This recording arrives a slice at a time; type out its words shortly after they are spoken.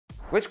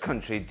Which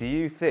country do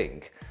you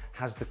think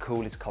has the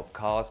coolest cop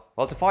cars?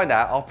 Well, to find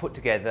out, I've put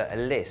together a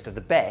list of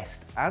the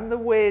best and the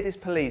weirdest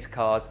police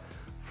cars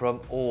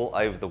from all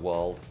over the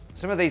world.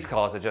 Some of these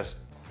cars are just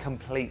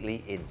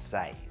completely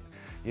insane.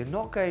 You're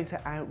not going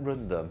to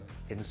outrun them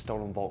in a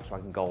stolen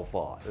Volkswagen Golf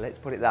R, let's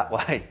put it that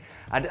way.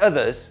 And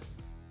others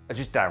are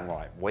just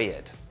downright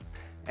weird.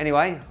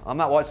 Anyway, I'm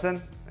Matt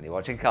Watson and you're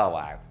watching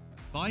CarWow.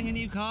 Buying a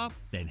new car?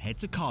 Then head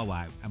to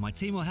CarWow and my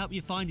team will help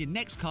you find your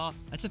next car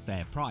at a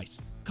fair price.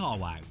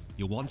 CarWow,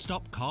 your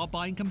one-stop car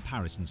buying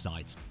comparison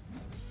site.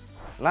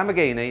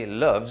 Lamborghini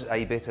loves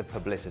a bit of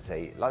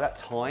publicity. Like that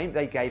time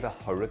they gave a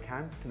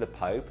Huracan to the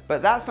Pope.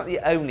 But that's not the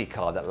only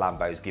car that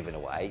Lambo's given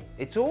away.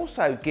 It's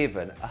also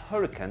given a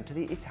Huracan to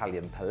the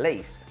Italian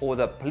police, or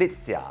the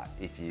Polizia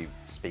if you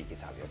speak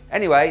Italian.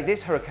 Anyway,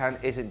 this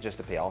Huracan isn't just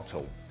a PR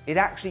tool. It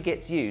actually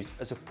gets used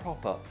as a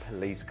proper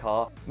police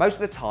car. Most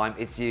of the time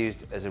it's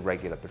used as a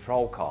regular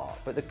patrol car,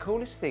 but the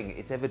coolest thing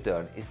it's ever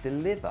done is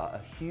deliver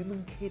a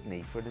human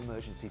kidney for an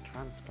emergency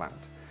transplant.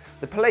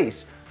 The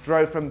police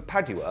drove from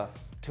Padua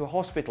to a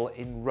hospital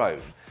in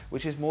Rome,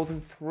 which is more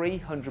than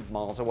 300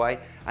 miles away,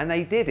 and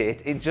they did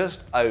it in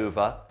just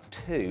over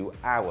 2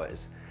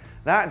 hours.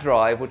 That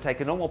drive would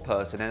take a normal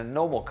person in a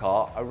normal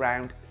car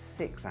around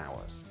 6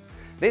 hours.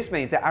 This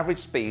means the average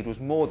speed was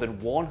more than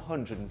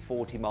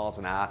 140 miles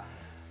an hour,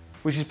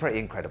 which is pretty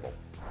incredible.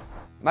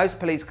 Most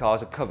police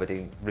cars are covered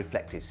in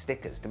reflective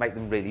stickers to make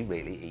them really,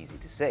 really easy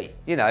to see.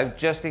 You know,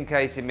 just in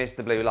case you missed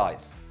the blue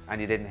lights and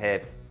you didn't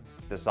hear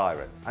the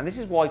siren. And this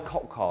is why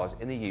cop cars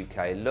in the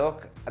UK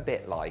look a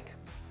bit like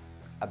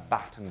a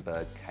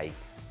Battenberg cake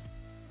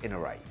in a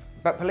rave.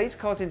 But police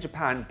cars in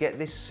Japan get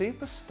this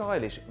super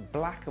stylish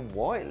black and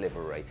white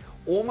livery,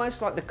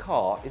 almost like the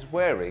car is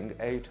wearing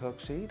a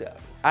tuxedo.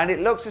 And it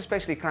looks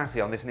especially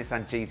classy on this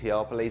Nissan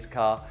GTR police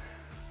car.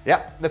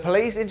 Yep, the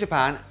police in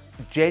Japan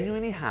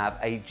genuinely have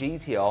a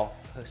GTR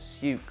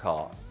pursuit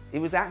car. It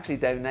was actually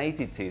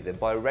donated to them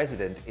by a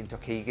resident in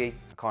Tochigi.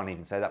 I can't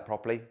even say that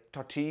properly.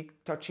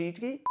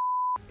 Tochigi?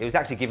 It was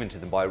actually given to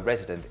them by a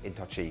resident in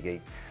Tochigi.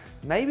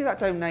 Maybe that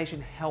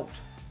donation helped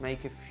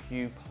make a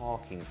few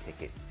parking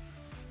tickets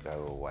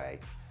go away.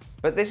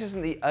 But this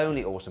isn't the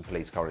only awesome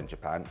police car in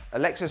Japan. A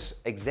Lexus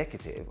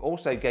executive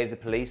also gave the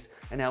police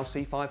an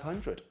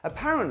LC500.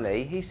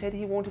 Apparently, he said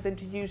he wanted them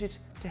to use it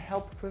to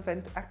help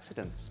prevent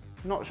accidents.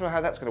 Not sure how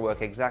that's going to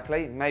work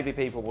exactly. Maybe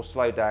people will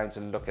slow down to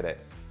look at it,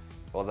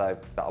 although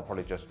that'll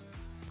probably just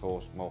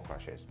cause more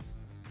crashes.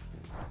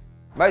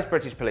 Most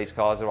British police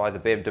cars are either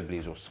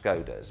BMWs or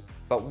Skodas,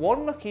 but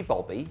one lucky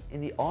Bobby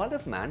in the Isle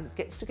of Man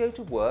gets to go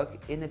to work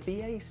in a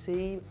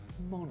BAC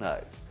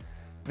Mono.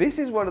 This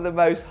is one of the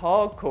most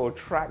hardcore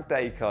track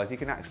day cars you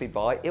can actually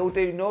buy. It'll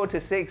do 0 to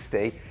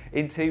 60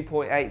 in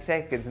 2.8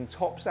 seconds and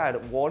tops out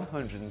at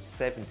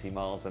 170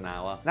 miles an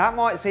hour. That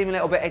might seem a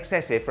little bit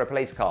excessive for a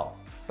police car,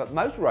 but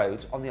most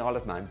roads on the Isle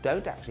of Man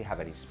don't actually have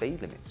any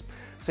speed limits.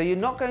 So you're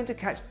not going to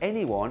catch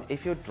anyone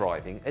if you're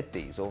driving a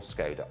diesel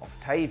Skoda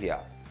Octavia.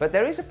 But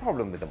there is a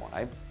problem with the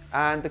Mono,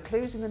 and the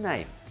clue's in the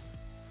name.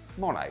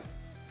 Mono.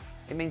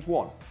 It means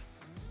one.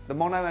 The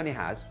Mono only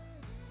has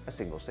a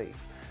single seat.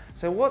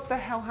 So what the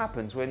hell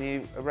happens when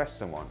you arrest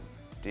someone?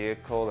 Do you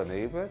call an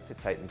Uber to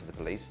take them to the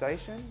police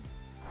station?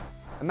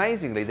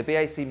 Amazingly, the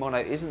BAC Mono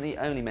isn't the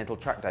only mental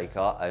track day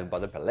car owned by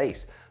the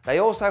police. They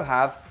also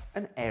have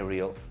an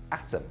aerial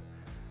Atom.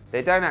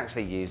 They don't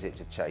actually use it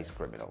to chase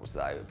criminals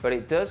though, but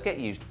it does get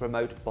used to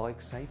promote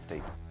bike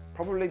safety.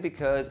 Probably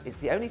because it's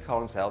the only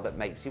car on sale that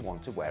makes you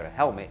want to wear a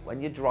helmet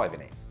when you're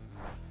driving it.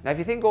 Now if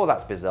you think all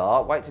that's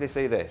bizarre, wait till you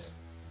see this.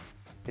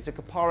 It's a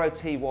Caparo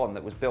T1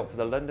 that was built for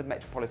the London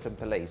Metropolitan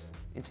Police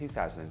in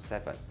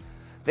 2007.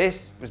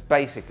 This was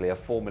basically a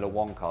Formula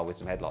 1 car with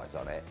some headlights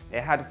on it.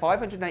 It had a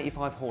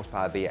 585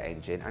 horsepower V8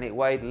 engine and it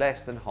weighed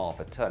less than half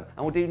a tonne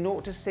and will do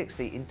 0 to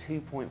 60 in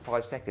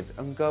 2.5 seconds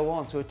and go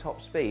on to a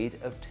top speed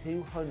of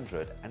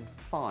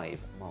 205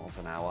 miles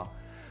an hour.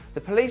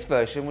 The police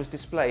version was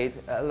displayed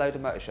at a load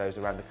of motor shows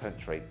around the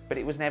country, but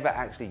it was never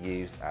actually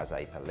used as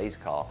a police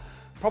car,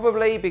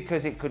 probably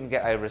because it couldn't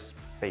get over a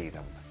speed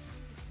hump,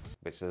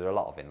 which there are a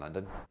lot of in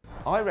London.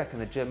 I reckon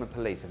the German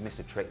police have missed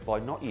a trick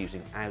by not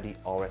using Audi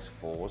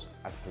RS4s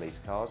as police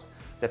cars.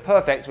 They're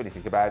perfect when you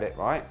think about it,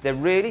 right? They're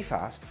really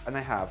fast and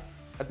they have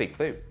a big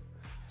boot.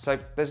 So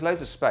there's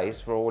loads of space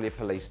for all your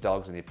police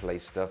dogs and your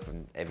police stuff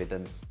and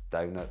evidence,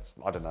 donuts,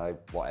 I don't know,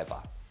 whatever.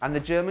 And the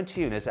German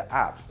tuners at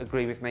apt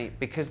agree with me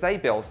because they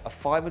built a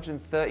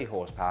 530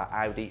 horsepower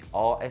Audi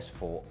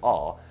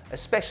RS4R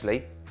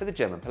especially for the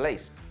German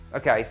police.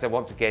 Okay, so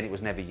once again, it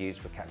was never used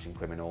for catching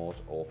criminals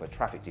or for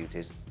traffic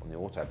duties on the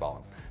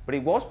Autobahn, but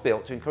it was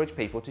built to encourage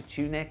people to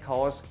tune their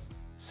cars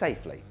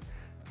safely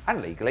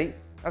and legally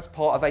as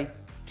part of a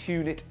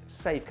Tune It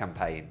Safe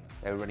campaign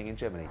they were running in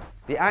Germany.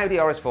 The Audi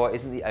RS4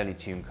 isn't the only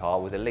tuned car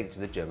with a link to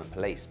the German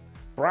police.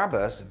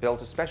 Brabus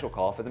built a special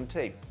car for them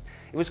too.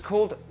 It was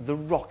called the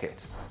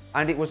Rocket,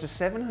 and it was a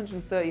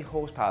 730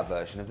 horsepower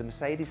version of the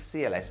Mercedes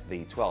CLS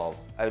V12,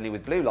 only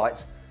with blue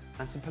lights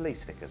and some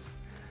police stickers.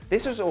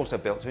 This was also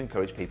built to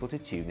encourage people to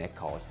tune their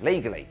cars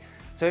legally,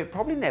 so it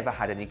probably never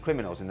had any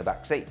criminals in the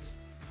back seats.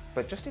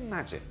 But just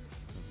imagine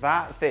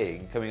that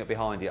thing coming up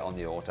behind you on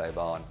the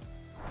Autobahn.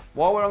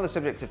 While we're on the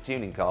subject of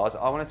tuning cars,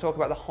 I want to talk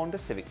about the Honda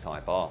Civic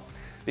Type R.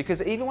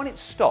 Because even when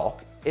it's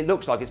stock, it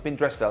looks like it's been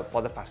dressed up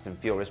by the Fast and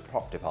Furious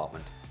prop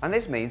department. And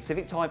this means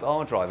Civic Type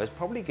R drivers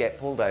probably get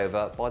pulled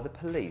over by the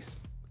police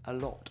a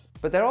lot.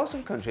 But there are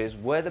some countries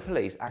where the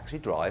police actually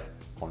drive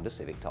Honda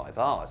Civic Type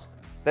Rs.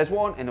 There's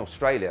one in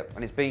Australia,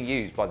 and it's being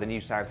used by the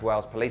New South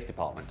Wales Police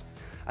Department.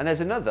 And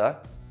there's another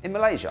in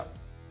Malaysia,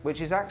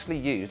 which is actually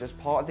used as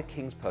part of the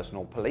King's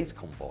personal police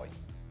convoy.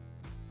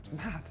 It's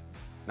mad.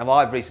 Now,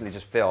 I've recently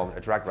just filmed a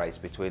drag race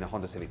between a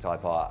Honda Civic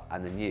Type R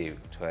and the new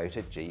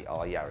Toyota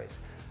GR Yaris.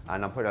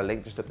 And I'm putting a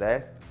link just up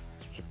there,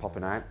 it's just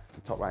popping out,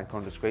 the top right corner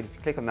of the screen. If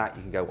you click on that,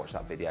 you can go watch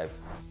that video.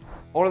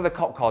 All of the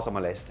cop cars on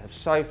my list have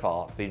so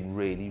far been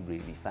really,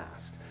 really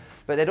fast.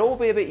 But they'd all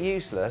be a bit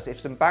useless if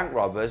some bank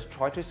robbers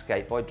tried to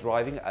escape by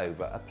driving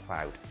over a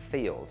ploughed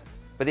field.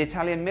 But the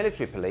Italian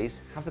military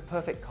police have the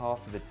perfect car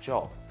for the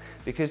job,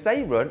 because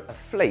they run a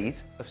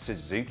fleet of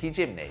Suzuki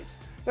Jimneys.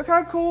 Look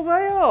how cool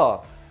they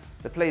are!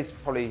 The police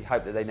probably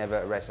hope that they never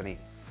arrest any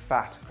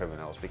fat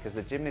criminals, because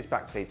the Jimny's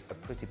back seats are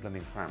pretty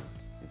blooming cramped.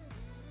 You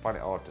find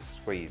it hard to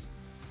squeeze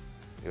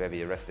whoever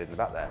you arrested in the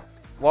back there.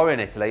 While we're in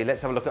Italy,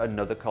 let's have a look at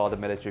another car the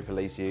military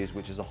police use,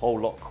 which is a whole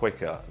lot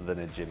quicker than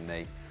a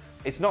Jimny.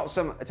 It's not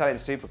some Italian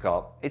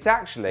supercar, it's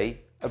actually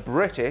a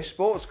British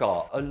sports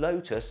car, a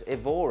Lotus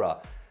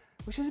Evora,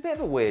 which is a bit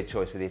of a weird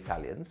choice for the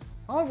Italians.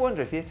 I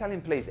wonder if the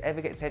Italian police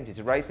ever get tempted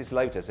to race this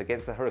Lotus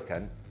against the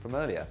Huracan from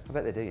earlier. I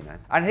bet they do, you know.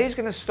 And who's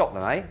going to stop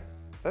them, eh?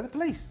 They're the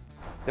police.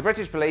 The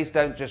British police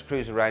don't just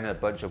cruise around in a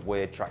bunch of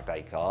weird track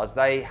day cars,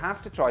 they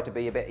have to try to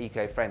be a bit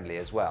eco-friendly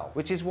as well,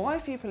 which is why a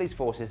few police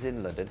forces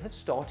in London have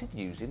started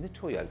using the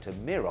Toyota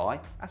Mirai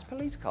as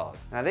police cars.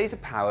 Now, these are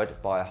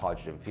powered by a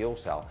hydrogen fuel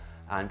cell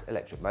and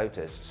electric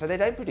motors, so they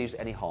don't produce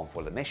any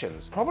harmful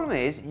emissions. Problem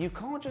is, you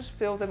can't just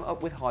fill them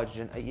up with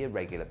hydrogen at your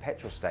regular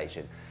petrol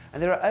station,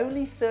 and there are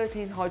only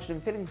 13 hydrogen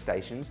filling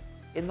stations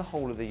in the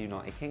whole of the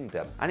United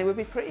Kingdom. And it would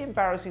be pretty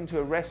embarrassing to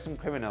arrest some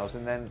criminals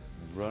and then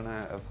run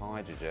out of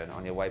hydrogen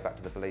on your way back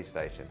to the police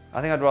station.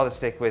 I think I'd rather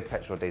stick with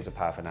petrol diesel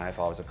power for now if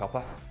I was a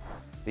copper.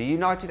 The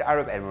United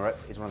Arab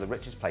Emirates is one of the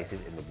richest places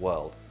in the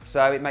world,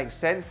 so it makes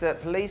sense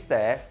that police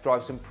there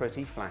drive some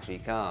pretty flashy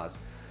cars.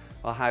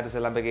 Well, how does a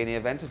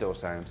Lamborghini Aventador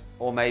sound?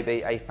 Or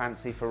maybe a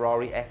fancy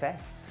Ferrari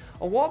FF?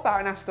 Or what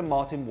about an Aston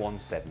Martin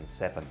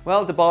 177?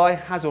 Well, Dubai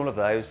has all of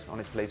those on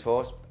its police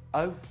force.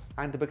 Oh,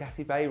 and a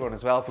Bugatti Veyron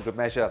as well, for good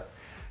measure.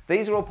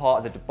 These are all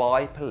part of the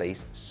Dubai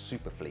Police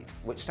Super Fleet,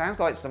 which sounds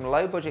like some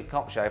low-budget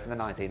cop show from the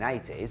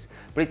 1980s,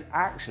 but it's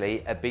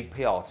actually a big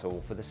PR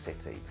tool for the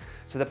city.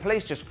 So the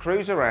police just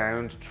cruise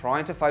around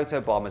trying to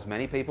photobomb as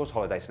many people's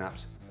holiday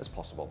snaps as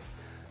possible.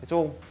 It's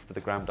all for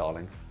the gram,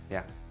 darling.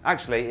 Yeah.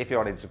 Actually, if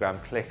you're on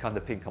Instagram, click on the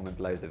pinned comment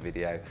below the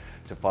video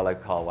to follow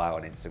carwow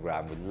on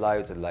Instagram with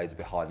loads and loads of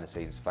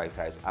behind-the-scenes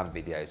photos and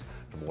videos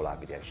from all our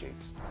video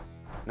shoots.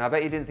 Now, I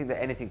bet you didn't think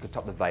that anything could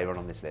top the Veyron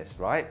on this list,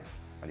 right?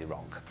 Well, you're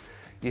wrong.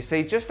 You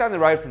see, just down the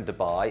road from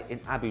Dubai, in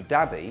Abu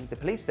Dhabi, the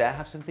police there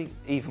have something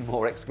even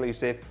more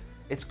exclusive.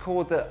 It's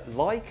called the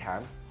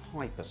Lycan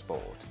Hypersport.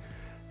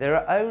 There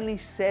are only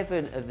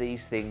 7 of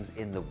these things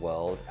in the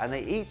world, and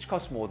they each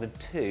cost more than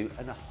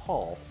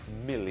 £2.5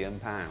 million.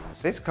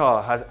 This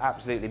car has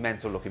absolutely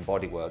mental looking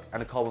bodywork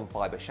and a carbon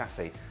fibre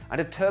chassis, and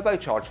a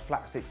turbocharged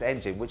flat 6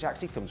 engine which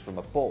actually comes from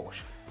a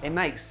Porsche. It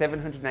makes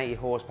 780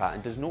 horsepower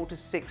and does 0 to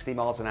 60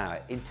 miles an hour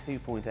in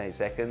 2.8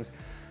 seconds.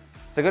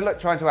 So good luck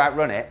trying to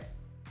outrun it.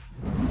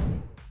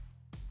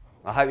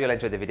 I hope you'll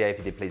enjoy the video. If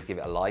you did, please give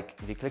it a like.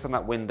 If you click on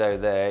that window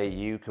there,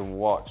 you can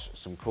watch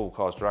some cool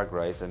cars drag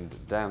race, and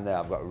down there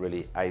I've got a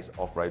really ace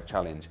off-road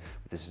challenge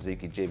with a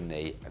Suzuki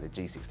Jimny and a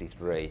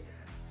G63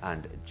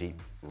 and a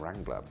Jeep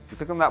Wrangler. If you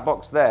click on that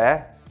box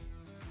there,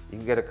 you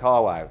can go to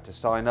carwow to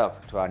sign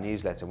up to our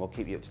newsletter, and we'll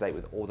keep you up to date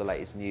with all the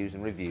latest news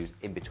and reviews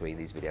in between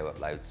these video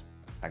uploads.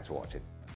 Thanks for watching.